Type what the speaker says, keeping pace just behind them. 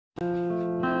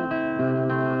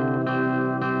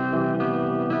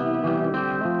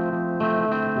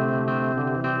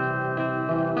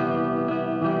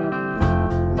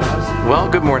Well,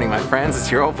 good morning my friends,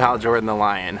 it's your old pal Jordan the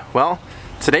Lion. Well,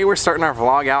 today we're starting our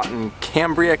vlog out in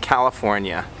Cambria,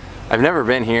 California. I've never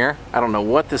been here, I don't know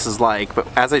what this is like, but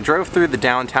as I drove through the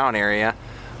downtown area,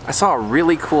 I saw a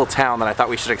really cool town that I thought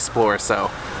we should explore, so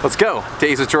let's go!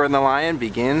 Daze with Jordan the Lion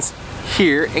begins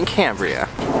here in Cambria.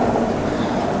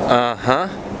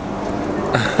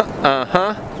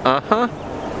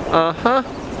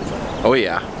 Oh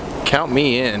yeah, count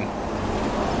me in.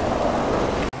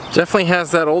 Definitely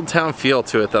has that old town feel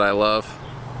to it that I love.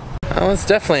 Well, it's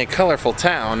definitely a colorful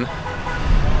town.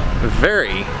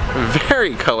 Very,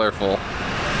 very colorful.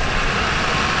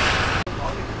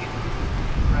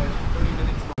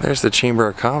 There's the Chamber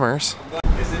of Commerce.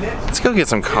 Let's go get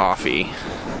some coffee.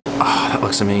 Oh, that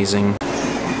looks amazing.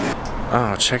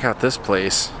 Oh, check out this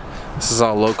place. This is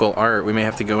all local art. We may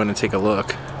have to go in and take a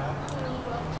look.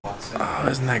 Oh,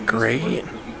 isn't that great?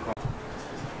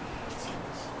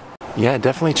 Yeah,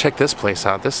 definitely check this place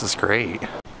out. This is great.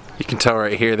 You can tell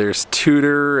right here there's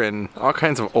Tudor and all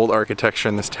kinds of old architecture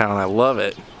in this town. I love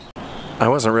it. I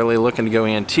wasn't really looking to go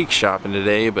antique shopping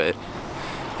today, but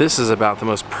this is about the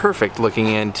most perfect looking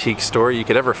antique store you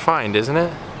could ever find, isn't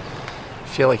it? I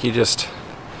feel like you just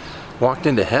walked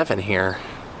into heaven here.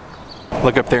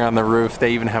 Look up there on the roof,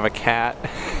 they even have a cat.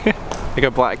 Like a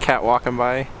black cat walking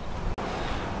by.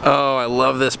 Oh, I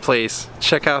love this place.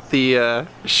 Check out the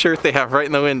shirt they have right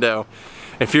in the window.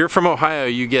 If you're from Ohio,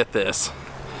 you get this.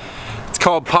 It's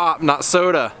called pop, not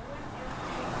soda.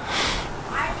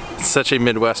 It's such a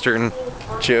Midwestern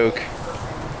joke.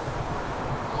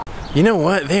 You know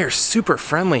what? They are super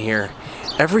friendly here.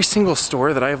 Every single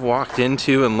store that I've walked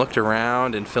into and looked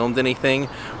around and filmed anything,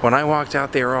 when I walked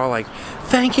out they were all like,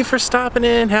 "Thank you for stopping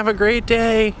in, have a great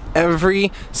day."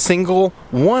 Every single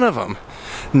one of them.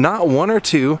 Not one or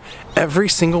two, every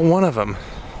single one of them.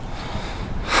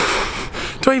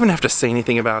 Do I even have to say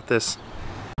anything about this?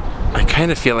 I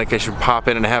kind of feel like I should pop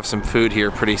in and have some food here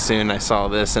pretty soon. I saw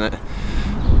this and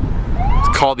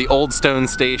it's called the Old Stone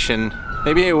Station.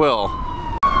 Maybe I will.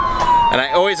 And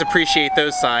I always appreciate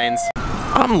those signs.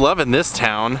 I'm loving this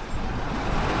town.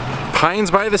 Pines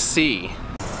by the sea.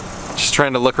 Just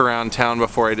trying to look around town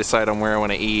before I decide on where I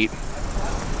want to eat.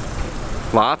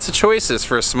 Lots of choices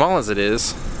for as small as it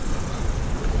is.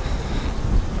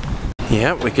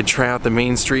 Yep, we could try out the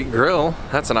Main Street Grill.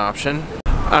 That's an option.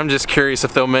 I'm just curious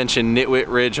if they'll mention Nitwit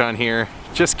Ridge on here.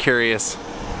 Just curious.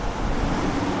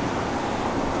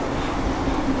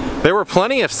 There were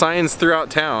plenty of signs throughout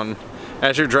town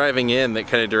as you're driving in that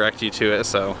kind of direct you to it,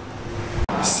 so.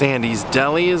 Sandy's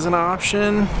Deli is an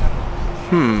option.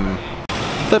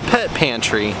 The Pet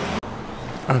Pantry.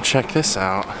 Oh, check this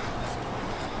out.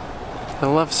 The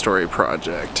Love Story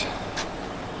Project.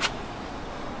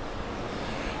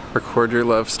 Record your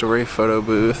love story, photo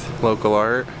booth, local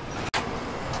art.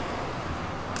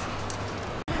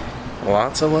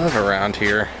 Lots of love around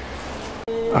here.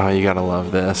 Oh, you gotta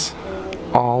love this.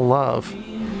 All love.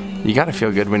 You gotta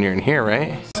feel good when you're in here,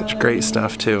 right? Such great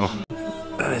stuff too.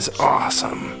 That is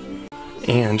awesome.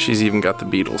 And she's even got the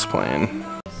Beatles playing.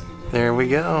 There we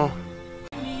go.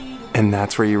 And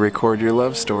that's where you record your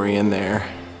love story, in there.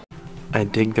 I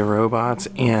dig the robots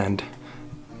and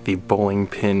the bowling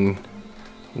pin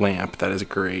lamp. That is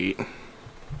great.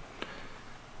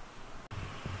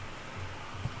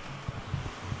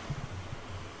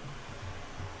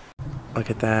 Look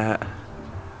at that.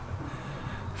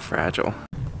 Fragile.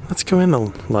 Let's go in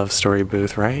the love story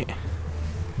booth, right?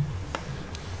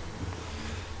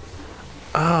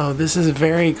 Oh, this is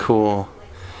very cool.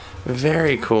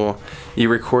 Very cool. You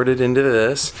recorded into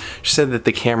this. She said that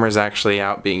the camera's actually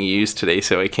out being used today,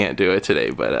 so I can't do it today,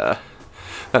 but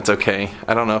that's okay.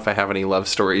 I don't know if I have any love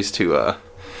stories to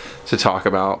talk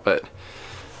about, but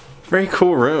very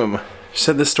cool room. She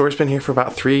said this store's been here for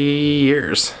about 3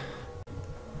 years.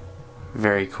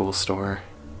 Very cool store.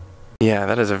 Yeah,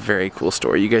 that is a very cool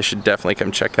store. You guys should definitely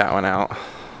come check that one out.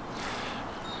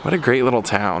 What a great little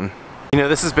town. You know,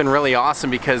 this has been really awesome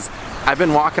because I've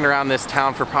been walking around this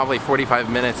town for probably 45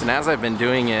 minutes, and as I've been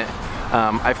doing it,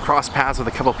 I've crossed paths with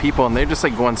a couple people, and they're just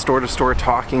like going store to store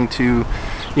talking to,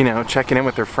 you know, checking in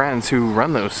with their friends who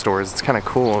run those stores. It's kind of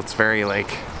cool. It's very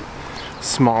like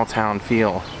small town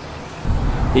feel.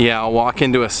 Yeah, I'll walk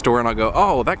into a store and I'll go,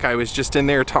 oh, that guy was just in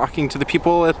there talking to the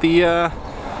people at the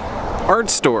art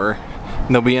store.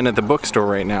 And they'll be in at the bookstore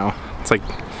right now. It's like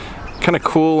kind of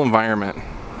cool environment.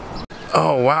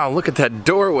 Oh wow, look at that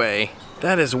doorway.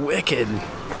 That is wicked.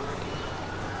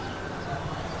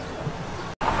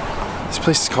 This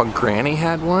place is called Granny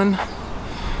Had One.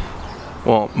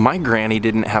 Well, my granny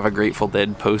didn't have a Grateful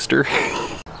Dead poster.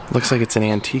 Looks like it's an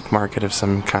antique market of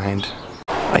some kind.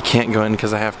 I can't go in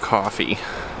because I have coffee.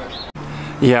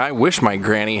 Yeah, I wish my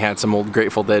granny had some old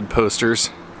Grateful Dead posters.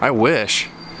 I wish.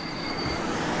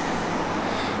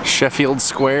 Sheffield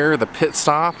Square, the pit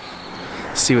stop.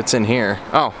 Let's see what's in here.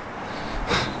 Oh,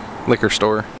 liquor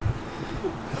store.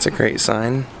 That's a great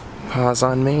sign. Pause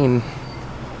on Main.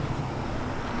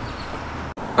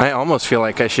 I almost feel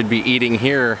like I should be eating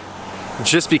here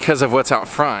just because of what's out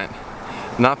front.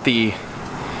 Not the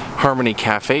Harmony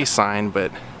Cafe sign,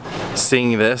 but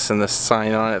seeing this and the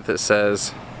sign on it that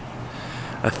says,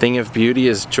 "A thing of beauty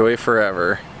is joy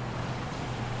forever."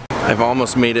 I've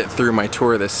almost made it through my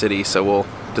tour of the city, so we'll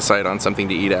decide on something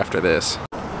to eat after this.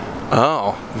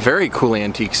 Oh, very cool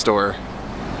antique store.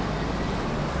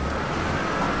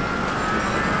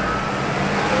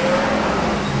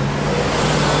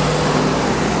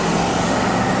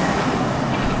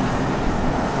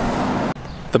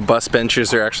 The bus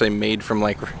benches are actually made from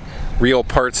like real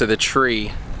parts of the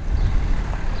tree.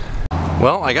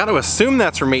 Well, I gotta assume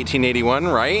that's from 1881,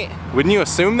 right? Wouldn't you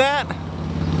assume that?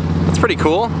 That's pretty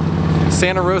cool.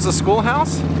 Santa Rosa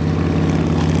Schoolhouse?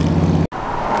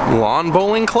 Lawn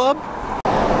Bowling Club?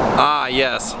 Ah,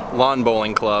 yes, Lawn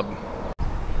Bowling Club.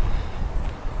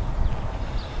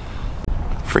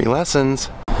 Free lessons.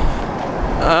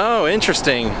 Oh,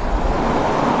 interesting.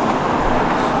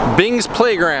 Bing's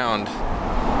Playground.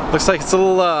 Looks like it's a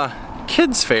little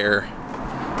kids fair,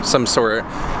 some sort.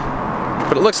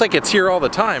 But it looks like it's here all the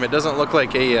time. It doesn't look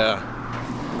like a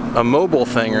mobile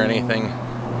thing or anything.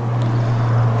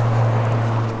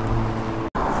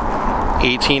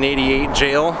 1888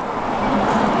 jail.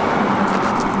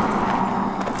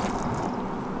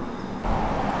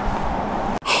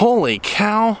 Holy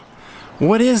cow!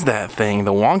 What is that thing?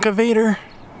 The Wonkavator?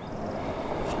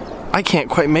 I can't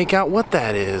quite make out what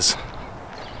that is.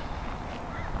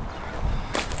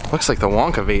 Looks like the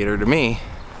Wonkavator to me.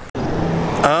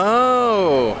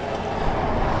 Oh!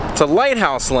 It's a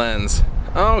lighthouse lens.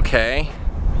 Okay.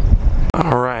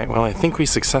 Alright, well I think we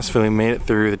successfully made it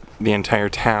through the entire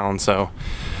town, so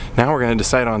now we're going to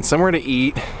decide on somewhere to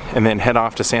eat and then head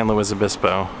off to San Luis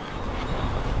Obispo.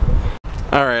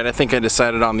 Alright, I think I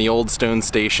decided on the Old Stone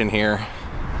Station here.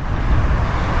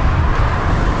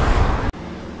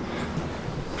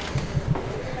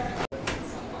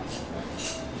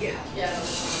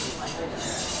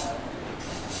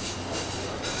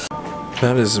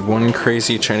 That is one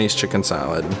crazy Chinese chicken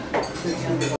salad.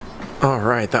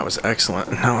 Alright, that was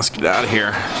excellent. Now let's get out of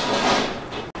here.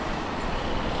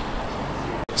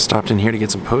 Stopped in here to get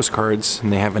some postcards,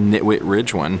 and they have a Nitwit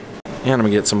Ridge one. And I'm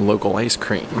gonna get some local ice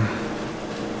cream.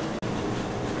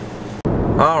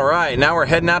 Alright, now we're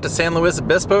heading out to San Luis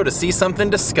Obispo to see something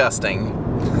disgusting.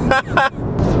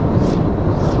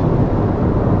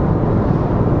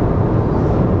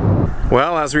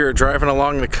 Well, as we were driving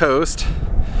along the coast,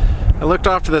 I looked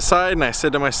off to the side and I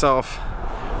said to myself,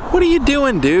 "What are you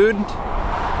doing, dude?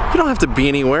 You don't have to be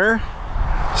anywhere.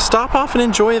 Stop off and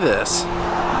enjoy this."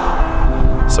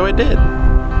 So I did.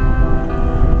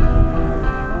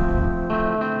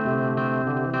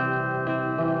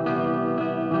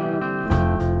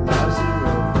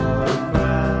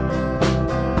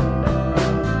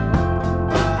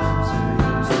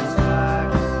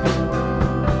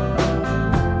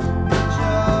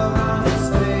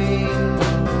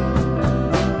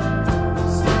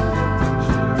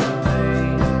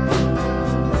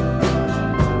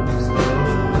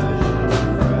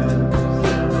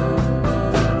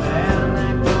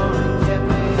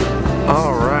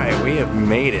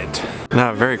 Made it.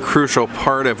 Now a very crucial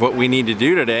part of what we need to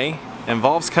do today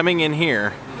involves coming in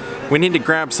here. We need to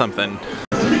grab something.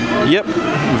 Yep,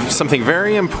 something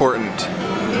very important.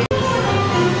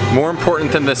 More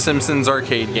important than the Simpsons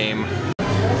arcade game.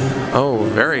 Oh,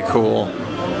 very cool.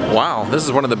 Wow, this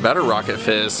is one of the better Rocket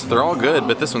Fizz. They're all good,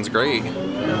 but this one's great.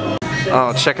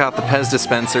 Oh, check out the Pez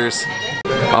dispensers.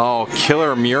 Oh,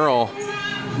 killer mural.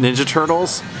 Ninja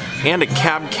Turtles. And a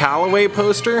Cab Calloway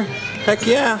poster. Heck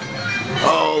yeah.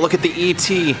 Oh, look at the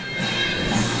E.T.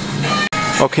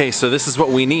 Okay, so this is what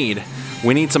we need.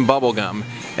 We need some bubble gum.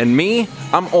 And me,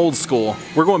 I'm old school.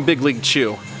 We're going Big League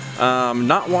Chew.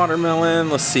 Not watermelon.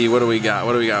 Let's see, what do we got?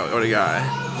 What do we got? What do we got?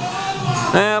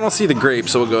 I don't see the grape,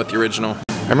 so we'll go with the original.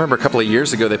 I remember a couple of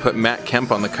years ago they put Matt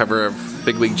Kemp on the cover of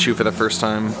Big League Chew for the first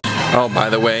time. Oh, by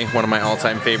the way, one of my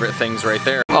all-time favorite things right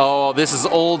there. Oh, this is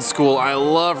old school. I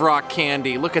love rock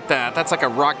candy. Look at that. That's like a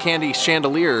rock candy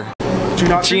chandelier.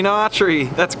 Gene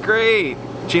Autry. That's great.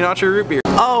 Gene Autry root beer.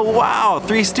 Oh, wow.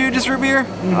 Three Stooges root beer?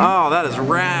 Mm-hmm. Oh, that is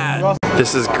rad.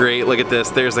 This is great. Look at this.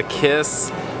 There's a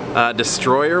Kiss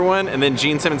Destroyer one, and then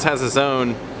Gene Simmons has his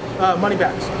own.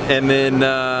 Moneybags. And then,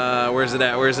 where's it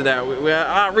at? Where's it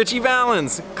at? Richie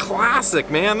Valens. Classic,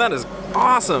 man. That is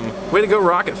awesome. Way to go,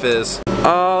 Rocket Fizz.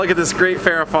 Oh, look at this great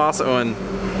Farrah Fawcett one.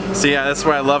 So yeah, that's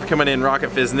why I love coming in Rocket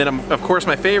Fizz. And then, of course,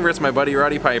 my favorite's my buddy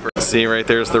Roddy Piper. See, right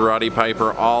there's the Roddy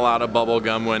Piper all out of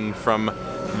bubblegum one from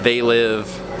They Live.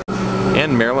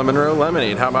 And Marilyn Monroe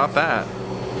lemonade, how about that?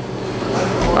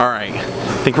 Alright,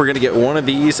 I think we're gonna get one of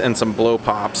these and some blow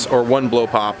pops, or one blow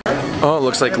pop. Oh, it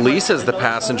looks like Lisa's the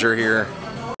passenger here.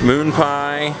 Moon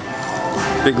pie,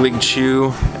 Big League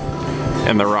Chew,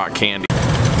 and the rock candy.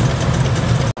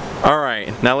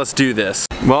 Alright, now let's do this.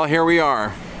 Well, here we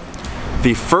are.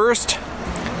 The first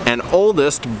and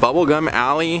oldest bubblegum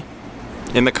alley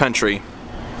in the country.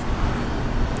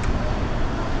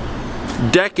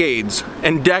 Decades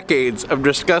and decades of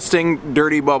disgusting,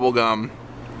 dirty bubblegum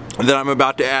that I'm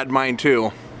about to add mine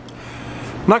to.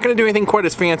 I'm not going to do anything quite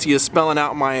as fancy as spelling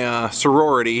out my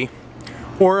sorority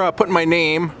or putting my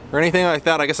name or anything like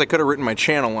that. I guess I could have written my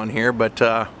channel on here, but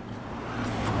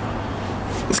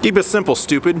let's keep it simple,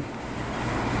 stupid.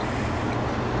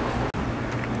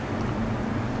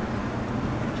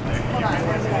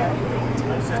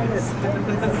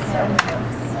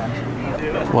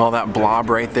 Well, that blob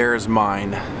right there is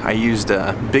mine. I used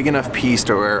a big enough piece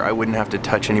to where I wouldn't have to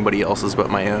touch anybody else's but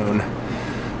my own.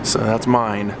 So that's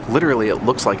mine. Literally, it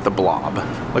looks like the blob.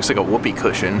 Looks like a whoopee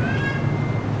cushion.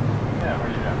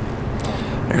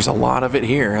 There's a lot of it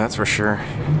here, that's for sure.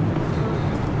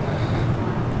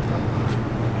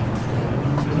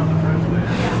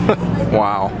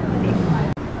 Wow.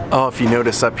 Oh, if you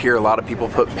notice up here, a lot of people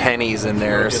put pennies in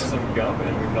theirs.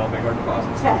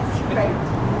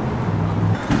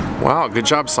 Wow, good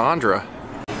job, Sandra.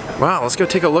 Wow, let's go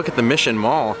take a look at the Mission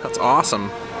Mall. That's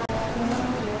awesome.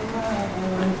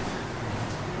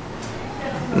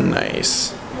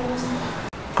 Nice.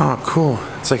 Oh, cool.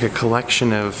 It's like a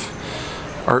collection of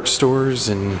art stores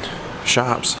and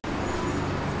shops.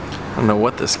 I don't know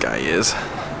what this guy is.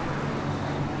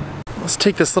 Let's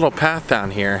take this little path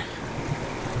down here.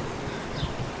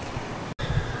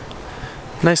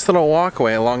 Nice little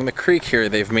walkway along the creek here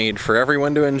they've made for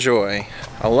everyone to enjoy.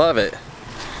 I love it.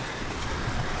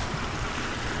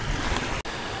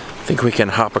 I think we can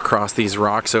hop across these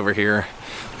rocks over here.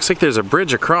 Looks like there's a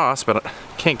bridge across, but I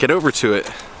can't get over to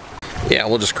it. Yeah,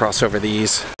 we'll just cross over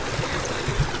these.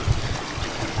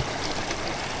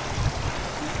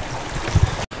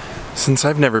 Since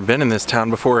I've never been in this town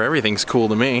before, everything's cool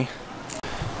to me.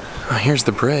 Oh, here's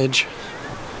the bridge.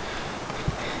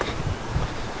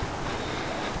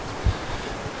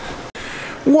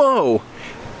 Whoa!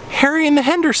 Harry and the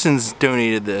Hendersons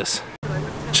donated this.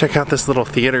 Check out this little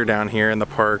theater down here in the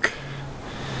park.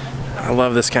 I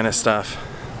love this kind of stuff.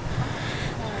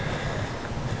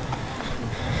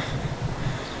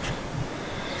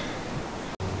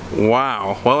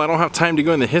 Wow. Well, I don't have time to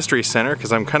go in the History Center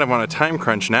because I'm kind of on a time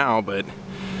crunch now, but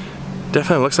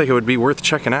definitely looks like it would be worth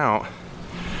checking out.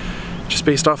 Just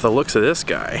based off the looks of this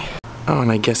guy. Oh,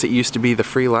 and I guess it used to be the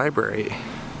free library.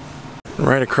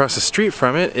 Right across the street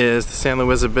from it is the San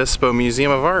Luis Obispo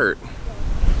Museum of Art.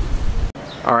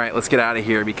 Alright, let's get out of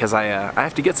here because I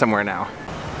have to get somewhere now.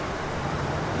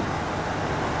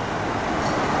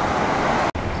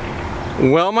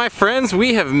 Well, my friends,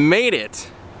 we have made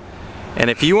it. And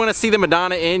if you want to see the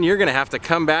Madonna Inn, you're going to have to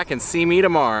come back and see me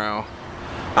tomorrow.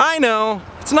 I know,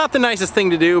 it's not the nicest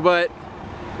thing to do, but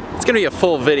it's going to be a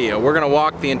full video. We're going to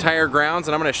walk the entire grounds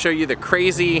and I'm going to show you the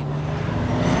crazy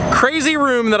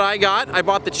room that I got. I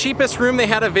bought the cheapest room they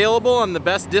had available on the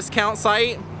best discount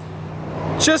site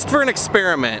just for an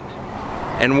experiment.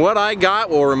 And what I got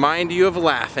will remind you of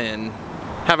laughing.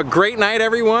 Have a great night,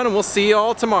 everyone, and we'll see you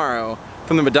all tomorrow.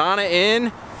 From the Madonna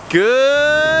Inn,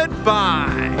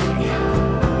 goodbye.